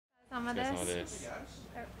様です。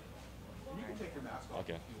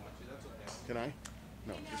Okay. Can I?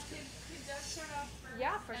 No, just kidding.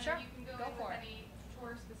 Yeah, for sure. Go for it.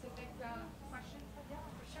 Tour specific questions. Yeah,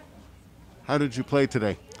 for sure. How did you play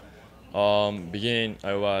today? Beginning,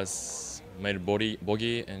 I was made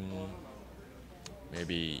bogey and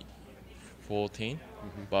maybe 14,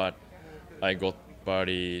 but I got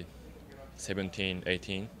birdie 17,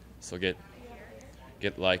 18, so get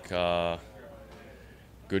like a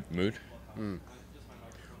good mood.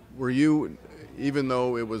 Were you, even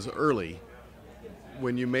though it was early,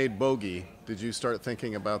 when you made bogey, did you start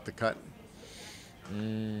thinking about the cut?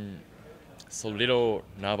 So little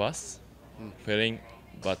nervous feeling,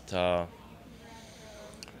 but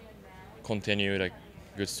continue like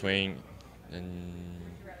good swing and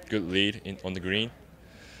good lead on the green.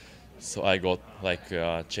 So I got like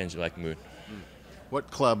change like mood. What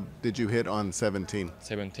club did you hit on 17?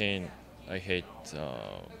 17, I hit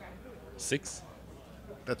 6.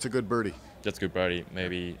 That's a good birdie. That's good birdie.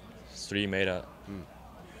 Maybe 3 meter.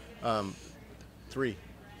 3.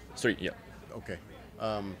 3, yeah. Okay.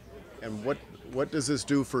 And what does this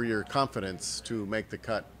do for your confidence to make the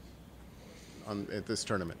cut at this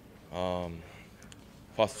tournament?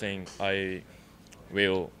 First thing, I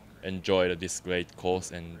will enjoy this great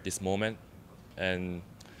course and this moment, and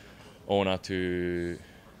honor to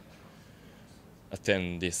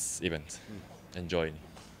attend this event. Enjoy.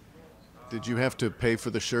 Did you have to pay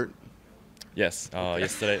for the shirt? Yes,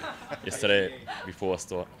 yesterday before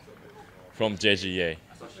store from JGA.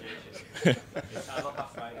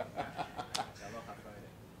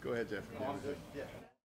 Go ahead, Jeff.